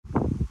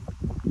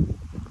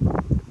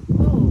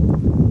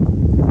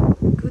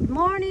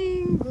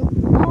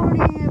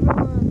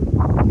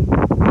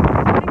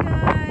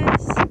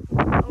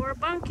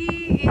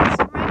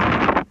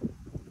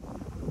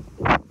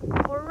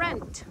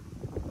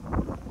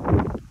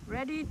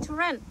ready to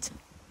rent.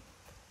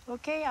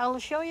 Okay, I'll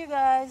show you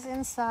guys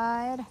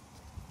inside.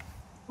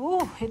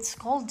 Ooh, it's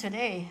cold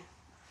today.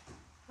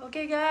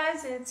 Okay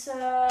guys, it's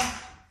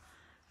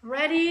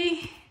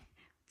ready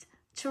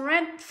to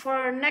rent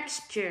for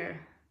next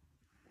year.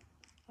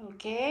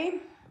 Okay,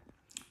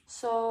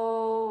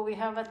 so we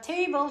have a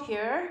table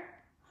here.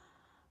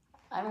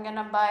 I'm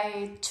gonna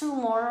buy 2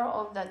 more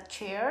of the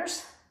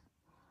chairs.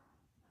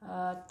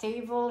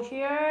 Table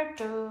here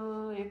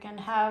to you can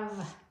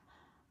have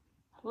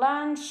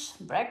lunch,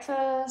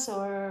 breakfast,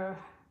 or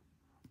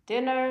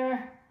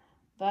dinner.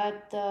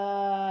 But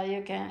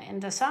you can,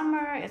 in the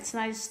summer, it's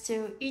nice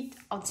to eat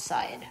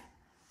outside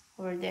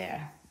over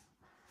there.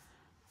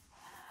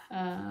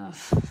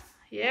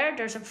 Here,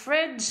 there's a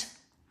fridge,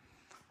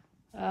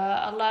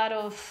 a lot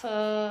of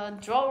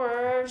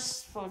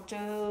drawers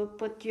to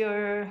put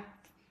your,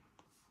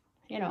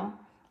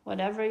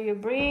 whatever you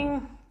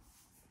bring.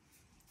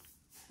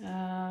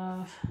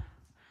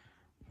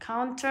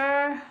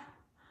 Counter.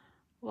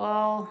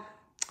 Well,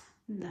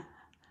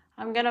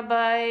 I'm gonna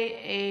buy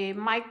a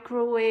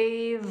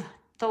microwave,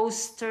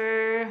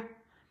 toaster,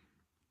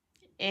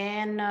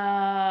 and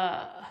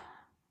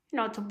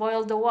to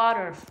boil the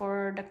water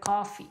for the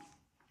coffee.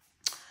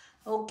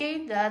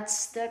 Okay,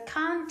 that's the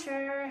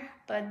counter,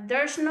 but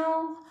there's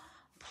no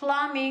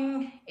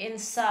plumbing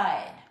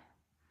inside.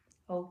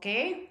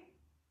 Okay,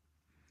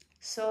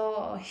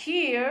 so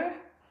here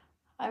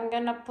I'm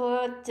gonna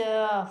put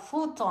the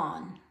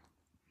futon.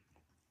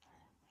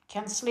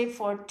 Can sleep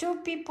for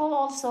 2 people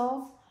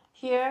also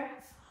here.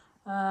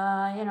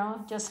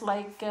 Just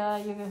like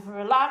you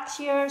relax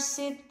here,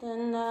 sit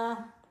and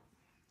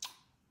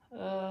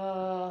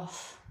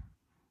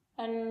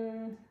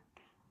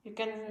you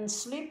can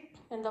sleep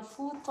in the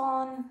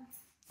futon,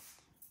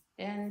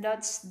 and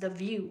that's the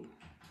view.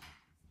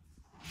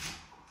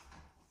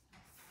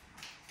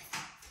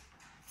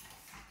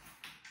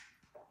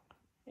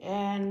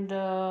 And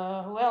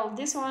well,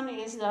 this one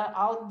is the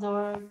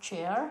outdoor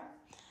chair,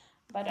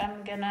 but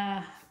I'm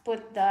gonna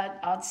put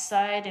that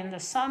outside in the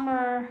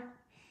summer,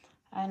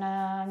 and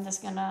I'm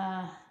just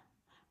gonna,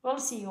 we'll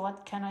see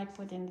what can I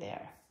put in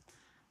there.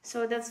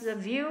 So that's the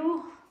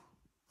view.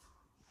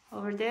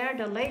 Over there,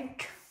 the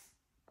lake.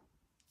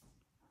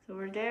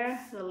 Over there,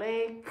 the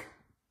lake,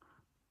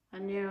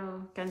 and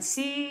you can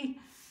see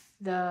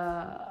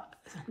the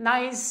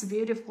nice,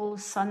 beautiful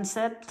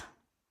sunset.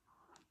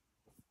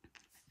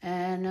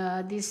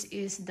 And this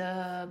is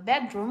the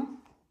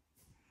bedroom,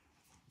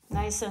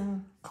 nice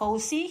and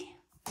cozy.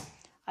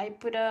 I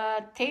put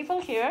a table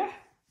here.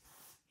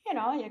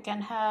 You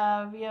can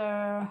have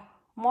your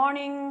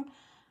morning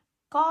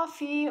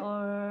coffee,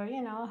 or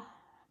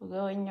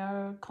go in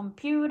your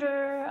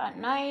computer at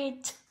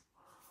night.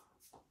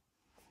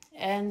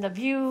 And the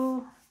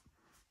view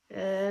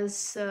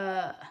is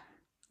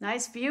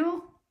nice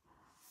view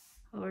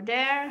over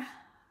there.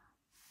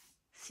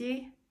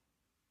 See,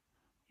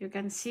 you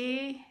can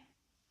see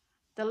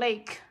the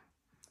lake.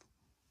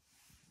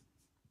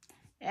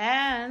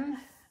 And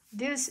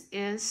this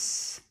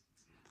is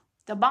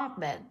the bunk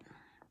bed.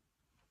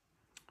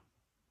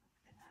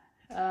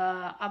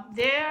 Up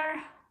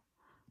there,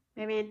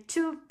 maybe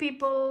 2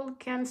 people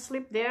can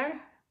sleep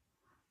there.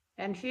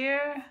 And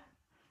here,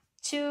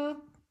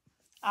 2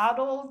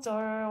 adults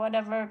or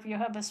whatever. If you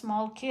have a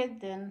small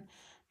kid, then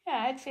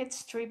yeah, it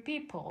fits 3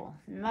 people.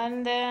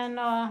 And then,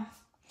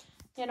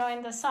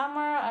 in the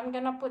summer, I'm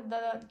gonna put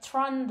the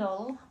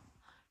trundle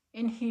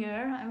in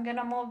here. I'm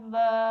gonna move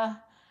the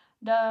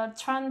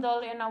trundle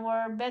in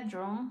our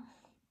bedroom.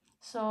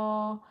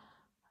 So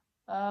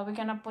we're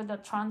gonna put the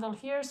trundle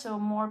here so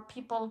more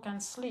people can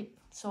sleep.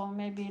 So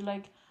maybe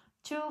like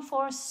 2,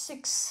 4,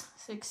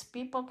 6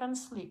 people can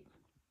sleep.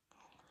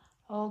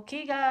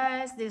 Okay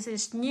guys, this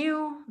is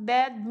new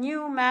bed,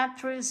 new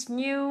mattress,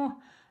 new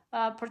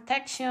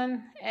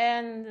protection,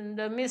 and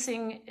the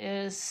missing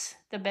is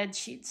the bed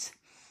sheets.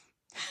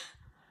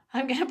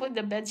 I'm gonna put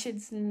the bed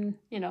sheets in,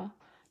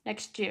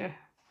 next year,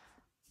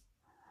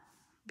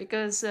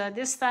 because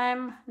this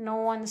time no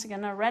one's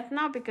gonna rent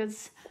now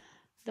because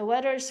the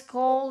weather is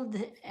cold,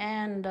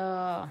 and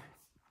I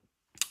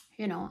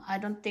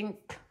don't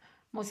think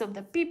most of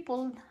the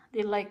people,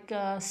 they like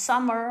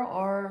summer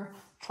or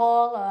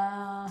fall.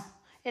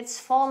 It's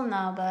fall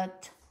now,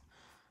 but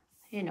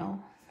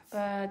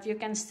but you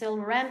can still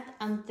rent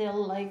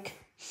until like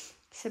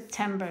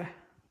September.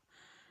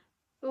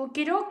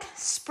 Okie doke,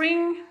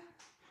 spring,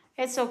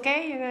 it's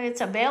okay,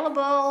 it's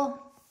available.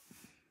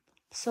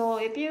 So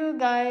if you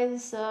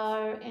guys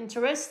are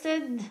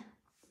interested,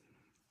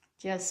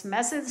 just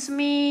message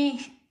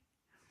me.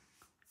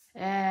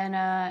 And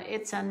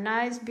it's a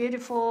nice,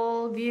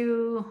 beautiful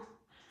view,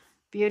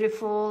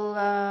 beautiful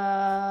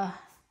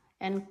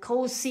and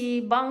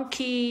cozy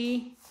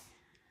Bunkie.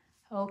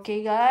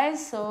 Okay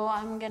guys, so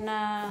I'm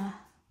gonna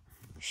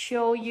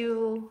show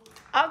you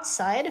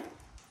outside.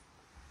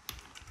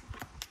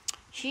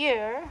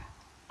 Here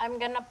I'm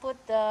gonna put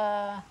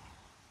the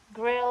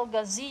grill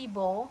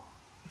gazebo.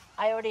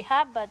 I already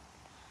have, but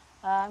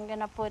I'm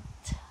gonna put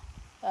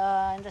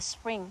in the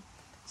spring.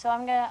 So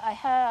I'm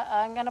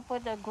gonna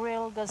put a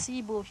grill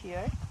gazebo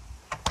here.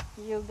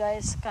 You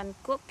guys can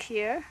cook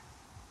here,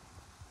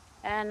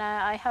 and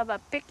I have a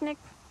picnic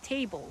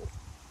table.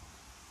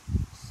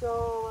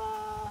 So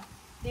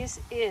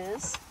this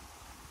is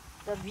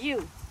the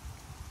view.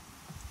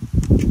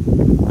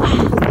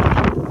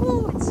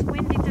 Oh, it's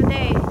windy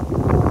today.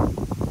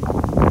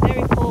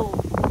 Very cold.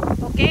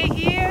 Okay,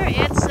 here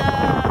it's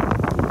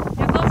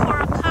you go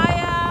for a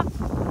kayak,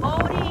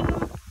 boating,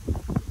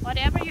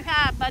 whatever you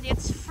have, but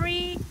it's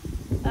free.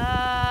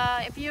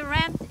 If you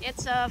rent,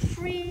 it's a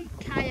free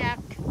kayak,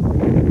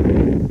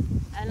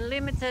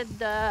 unlimited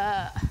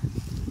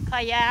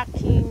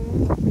kayaking.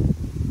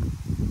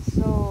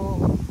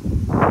 So,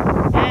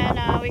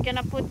 and we're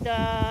gonna put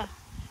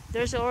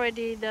there's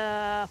already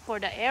for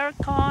the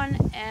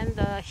aircon and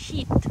the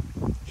heat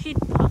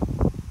pump.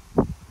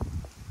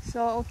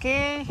 So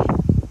okay,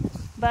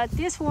 but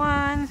this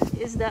one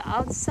is the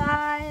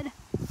outside.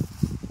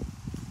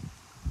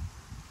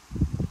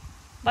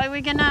 But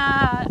we're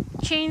gonna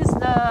change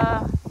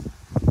the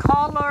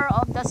color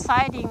of the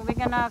siding. We're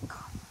gonna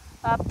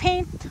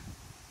paint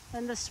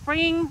in the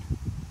spring,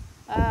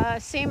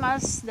 same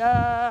as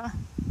the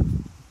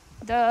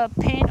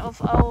paint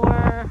of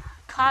our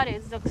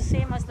cottage, the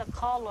same as the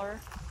color.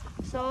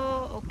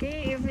 So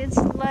okay, if it's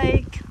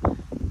like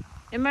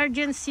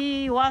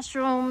emergency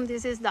washroom,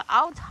 this is the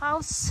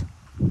outhouse,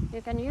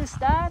 you can use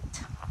that.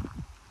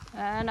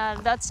 And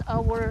that's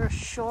our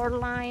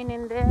shoreline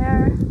in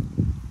there.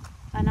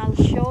 And I'll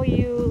show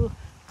you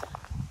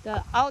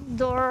the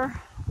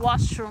outdoor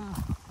washroom.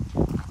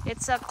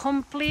 It's a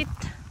complete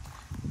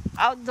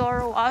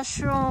outdoor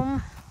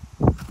washroom,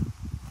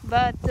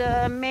 but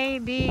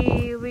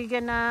maybe we're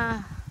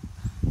gonna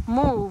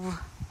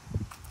move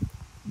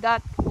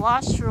that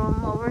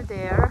washroom over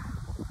there.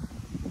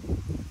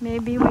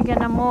 Maybe we're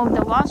gonna move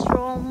the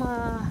washroom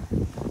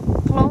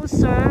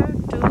closer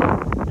to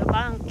the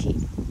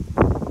Bunkie.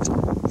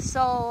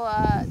 So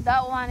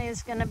that one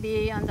is gonna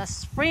be on the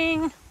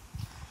spring.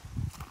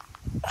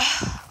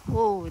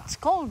 Oh, it's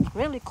cold,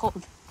 really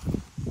cold.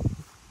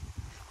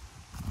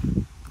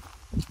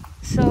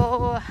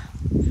 So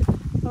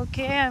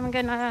okay, I'm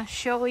gonna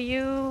show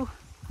you.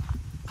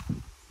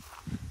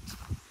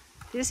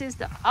 This is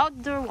the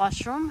outdoor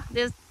washroom.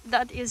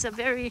 That is a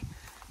very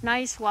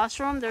nice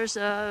washroom. There's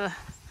a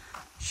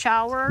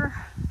shower,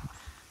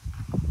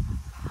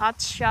 hot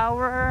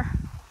shower.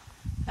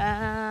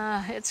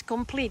 It's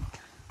complete,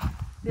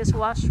 this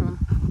washroom.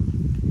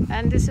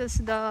 And this is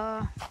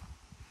the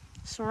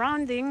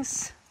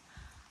surroundings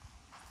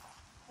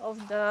of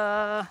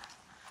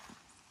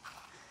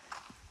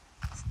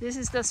this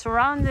is the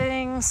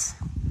surroundings.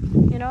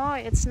 You know,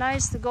 it's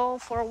nice to go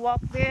for a walk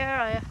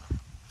there.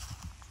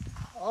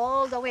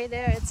 All the way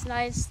there, it's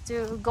nice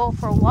to go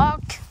for a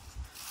walk.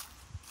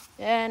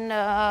 And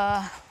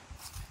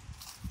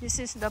this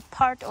is the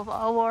part of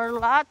our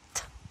lot.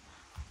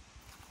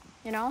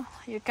 You know,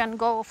 you can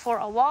go for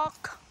a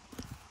walk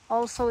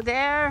also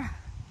there.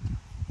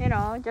 You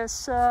know,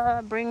 just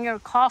bring your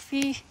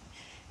coffee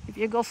if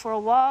you go for a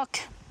walk.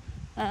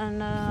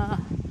 And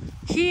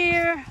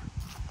here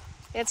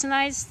it's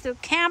nice to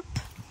camp.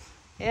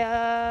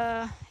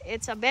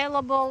 It's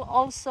available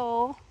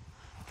also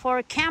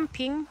for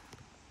camping.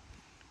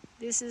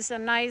 This is a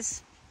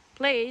nice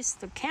place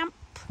to camp.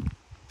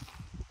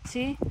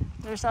 See,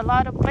 there's a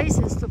lot of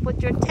places to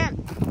put your tent.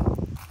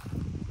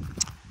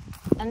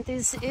 And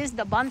this is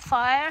the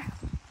bonfire.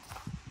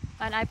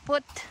 And I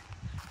put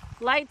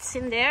lights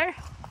in there,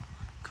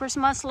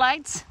 Christmas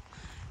lights.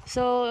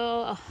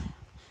 So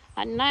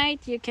at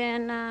night you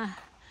can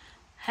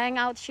hang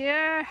out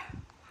here,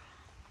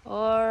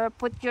 or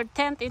put your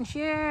tent in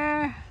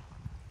here,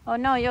 or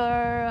no,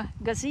 your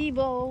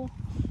gazebo,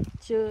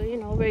 to, you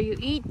know, where you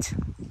eat.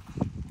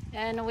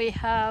 And we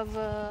have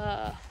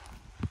the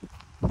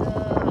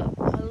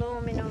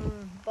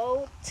aluminum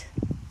boat.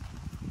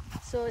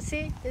 So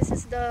see, this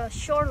is the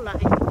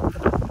shoreline.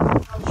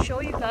 I'll show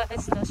you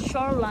guys the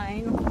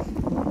shoreline.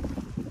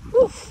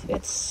 Oof,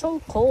 it's so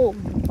cold.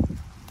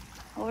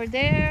 Over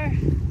there,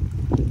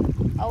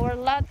 our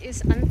lot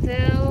is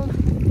until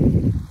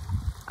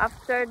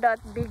after that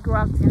big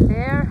rock in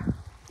there.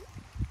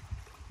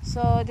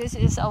 So this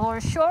is our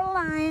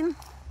shoreline.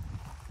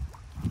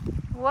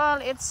 Well,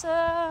 it's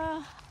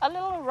a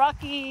little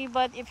rocky,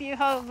 but if you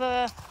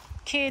have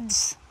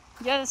kids,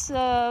 just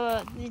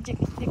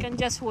you can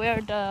just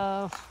wear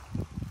their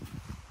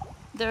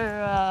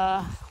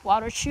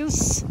water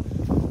shoes,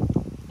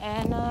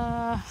 and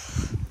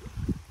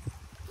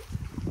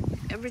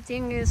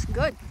everything is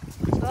good.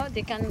 So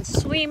they can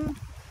swim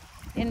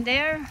in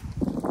there,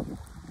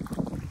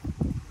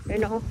 you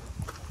know,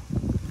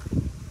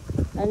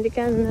 and they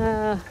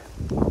can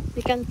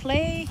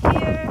play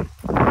here.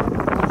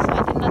 So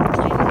I did not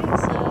clean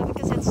this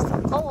because it's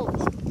too cold.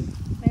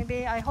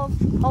 Maybe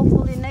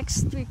hopefully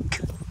next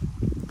week.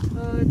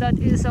 That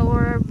is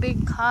our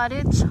big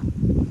cottage.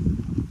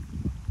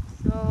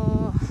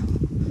 So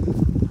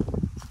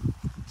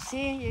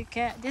see, you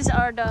can. These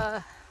are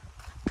the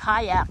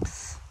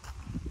kayaks.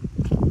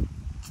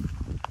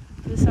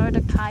 These are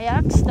the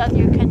kayaks that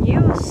you can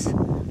use.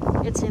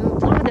 It's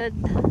included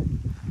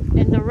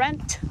in the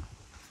rent.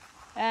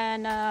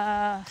 And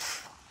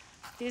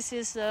this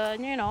is,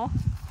 you know,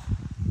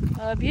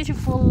 a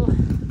beautiful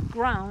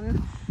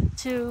ground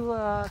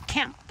to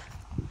camp.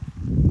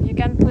 You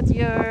can put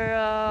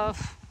your,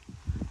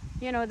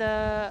 you know,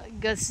 the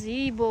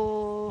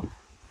gazebo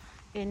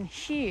in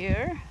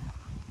here.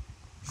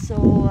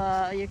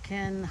 So you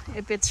can,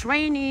 if it's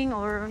raining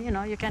or, you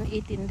know, you can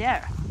eat in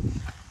there.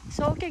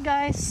 So okay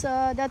guys,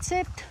 that's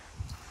it.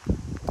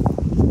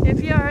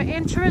 If you're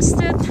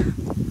interested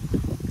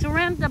to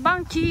rent the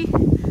Bunkie,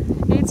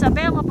 it's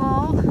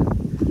available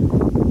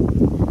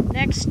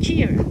next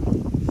year.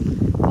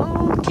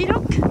 Okie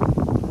doke.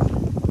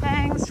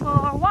 Thanks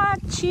for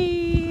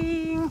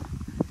watching.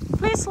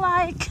 Please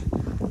like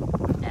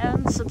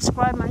and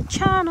subscribe my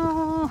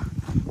channel.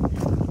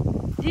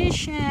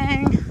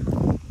 Dishing.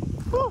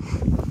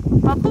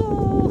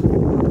 Baboo.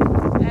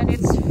 And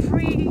it's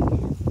free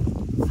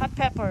hot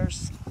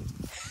peppers.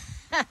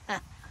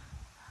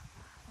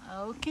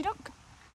 Okie doke.